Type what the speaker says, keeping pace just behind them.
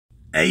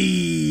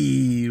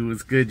Hey,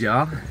 what's good,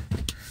 y'all?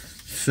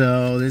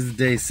 So this is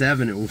day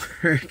 7 at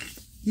work.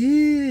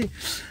 Yeah,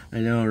 I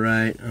know,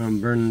 right?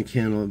 I'm burning the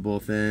candle at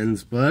both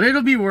ends, but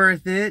it'll be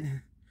worth it.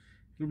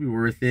 It'll be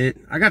worth it.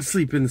 I got to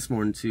sleep in this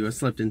morning too. I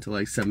slept until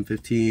like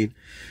 7:15.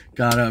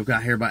 Got up,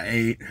 got here by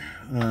 8.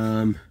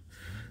 Now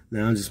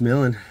I'm just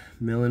milling.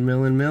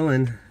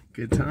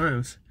 Good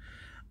times.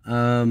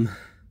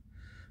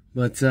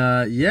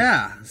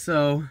 Yeah.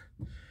 So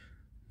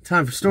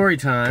time for story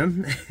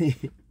time.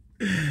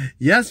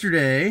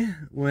 Yesterday,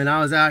 when I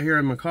was out here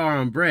in my car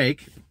on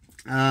break,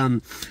 I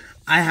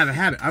have a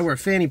habit. I wear a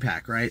fanny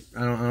pack, right?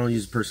 I don't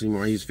use a purse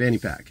anymore. I use a fanny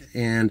pack.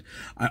 And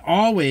I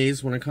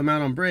always, when I come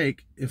out on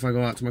break, if I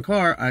go out to my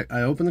car,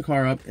 I open the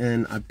car up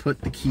and I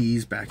put the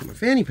keys back in my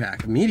fanny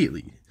pack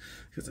immediately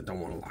because I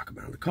don't want to lock them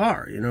out of the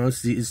car. You know,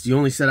 it's the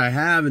only set I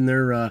have, and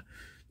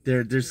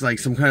there's like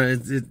some kind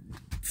of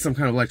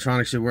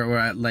electronic shit where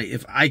I, like,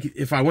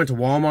 if I went to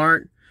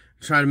Walmart,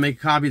 try to make a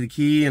copy of the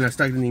key and I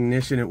stuck it in the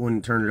ignition, it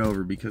wouldn't turn it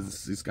over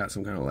because it's got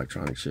some kind of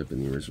electronic chip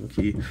in the original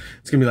key.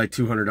 It's gonna be like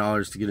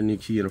 $200 to get a new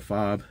key and a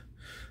fob,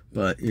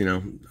 but you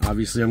know,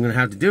 obviously I'm gonna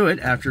have to do it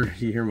after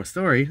you hear my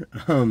story.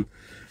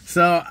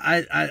 So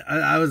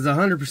I was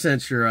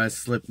 100% sure I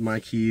slipped my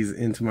keys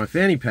into my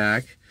fanny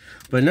pack,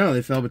 but no,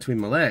 they fell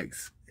between my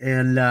legs.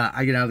 And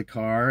I get out of the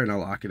car and I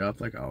lock it up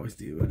like I always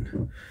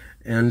do,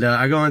 and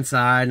I go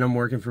inside and I'm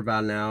working for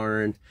about an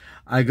hour, and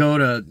I go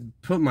to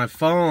put my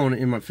phone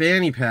in my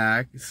fanny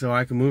pack so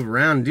I can move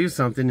around and do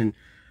something, and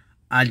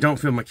I don't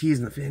feel my keys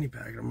in the fanny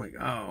pack. I'm like,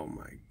 oh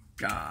my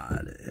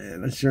God.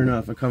 And sure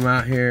enough, I come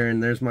out here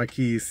and there's my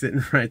keys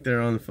sitting right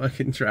there on the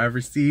fucking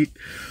driver's seat,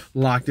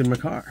 locked in my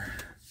car.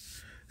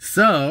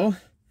 So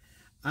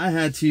I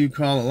had to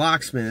call a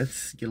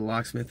locksmith, get a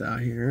locksmith out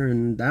here,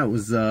 and that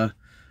was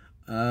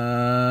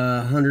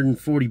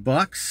 140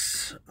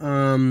 bucks.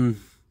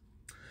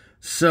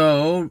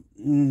 So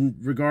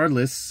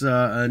regardless,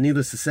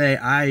 needless to say,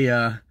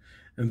 I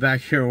am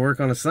back here at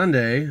work on a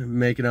Sunday,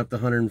 making up the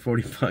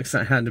 140 bucks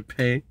I had to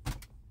pay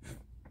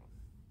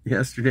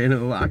yesterday to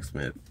the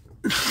locksmith.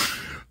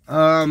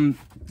 You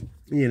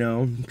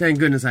know, thank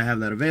goodness I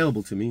have that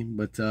available to me,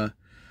 but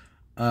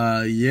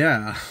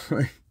yeah,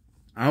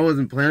 I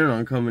wasn't planning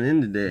on coming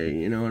in today,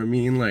 you know what I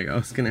mean? Like, I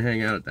was gonna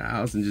hang out at the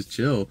house and just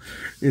chill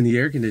in the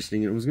air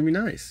conditioning, and it was gonna be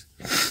nice.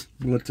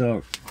 But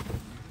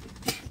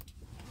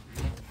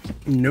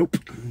nope.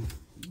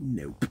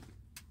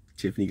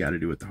 Tiffany got to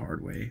do it the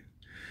hard way.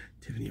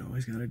 Tiffany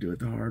always got to do it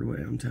the hard way,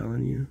 I'm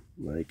telling you.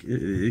 Like,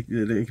 it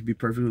could be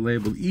perfectly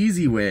labeled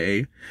easy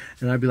way,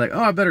 and I'd be like,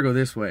 oh, I better go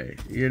this way.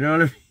 You know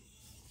what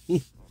I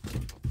mean?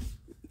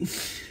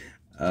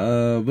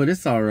 But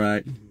it's all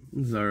right.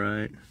 It's all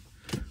right.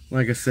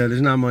 Like I said,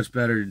 there's not much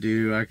better to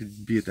do. I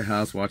could be at the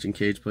house watching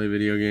Cage play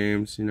video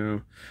games, you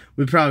know.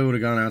 We probably would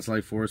have gone out to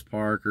like Forest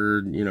Park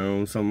or, you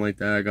know, something like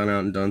that. Gone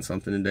out and done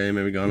something today.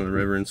 Maybe gone to the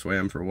river and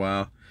swam for a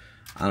while.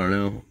 I don't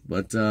know.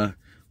 But we're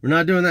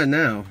not doing that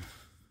now,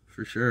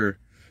 for sure.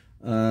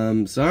 So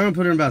I'm going to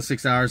put in about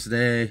 6 hours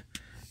today.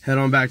 Head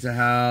on back to the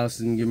house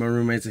and give my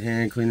roommates a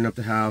hand cleaning up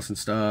the house and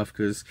stuff.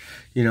 Because,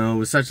 you know,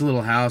 with such a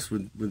little house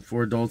with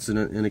 4 adults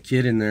and a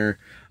kid in there,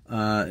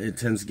 it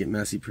tends to get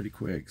messy pretty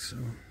quick. So,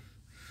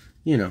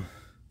 you know,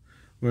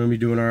 we're gonna be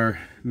doing our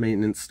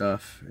maintenance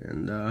stuff,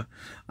 and I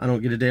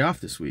don't get a day off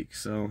this week,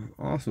 so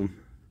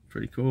awesome.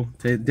 Pretty cool.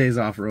 Days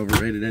off are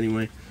overrated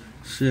anyway.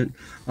 Shit,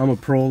 I'm a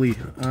proly.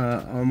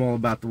 I'm all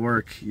about the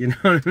work, you know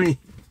what I mean?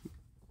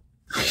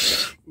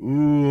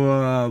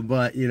 Ooh,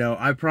 but you know,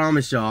 I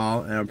promise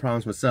y'all, and I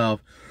promise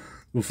myself,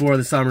 before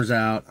the summer's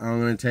out, I'm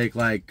gonna take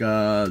like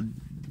 4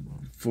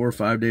 or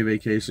 5 day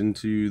vacation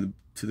to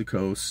the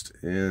coast,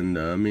 and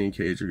me and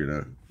Cage are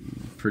gonna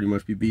pretty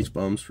much be beach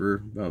bums for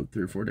about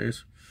 3 or 4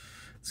 days.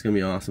 It's gonna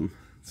be awesome.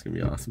 It's gonna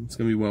be awesome. It's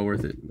gonna be well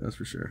worth it, that's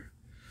for sure.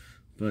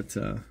 But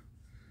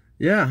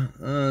yeah,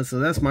 so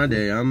that's my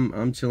day.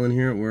 I'm chilling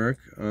here at work.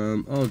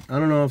 Oh, I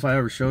don't know if I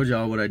ever showed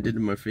y'all what I did to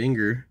my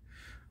finger.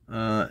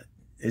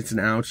 It's an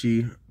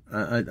ouchie.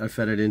 I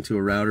fed it into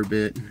a router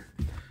bit,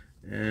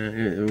 and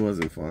it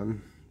wasn't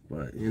fun,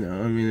 but you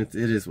know, I mean, it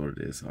is what it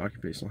is.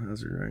 Occupational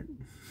hazard,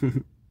 right?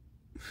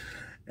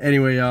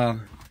 Anyway, y'all,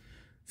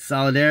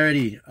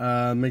 solidarity.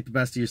 Make the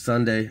best of your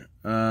Sunday.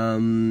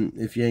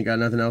 If you ain't got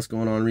nothing else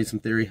going on, read some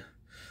theory.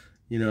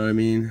 You know what I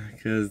mean?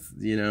 Because,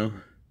 you know,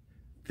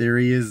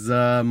 theory is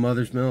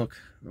mother's milk.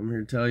 I'm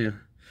here to tell you.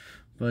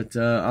 But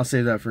I'll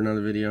save that for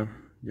another video.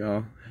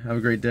 Y'all, have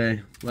a great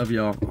day. Love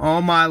y'all.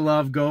 All my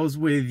love goes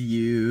with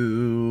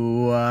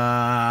you.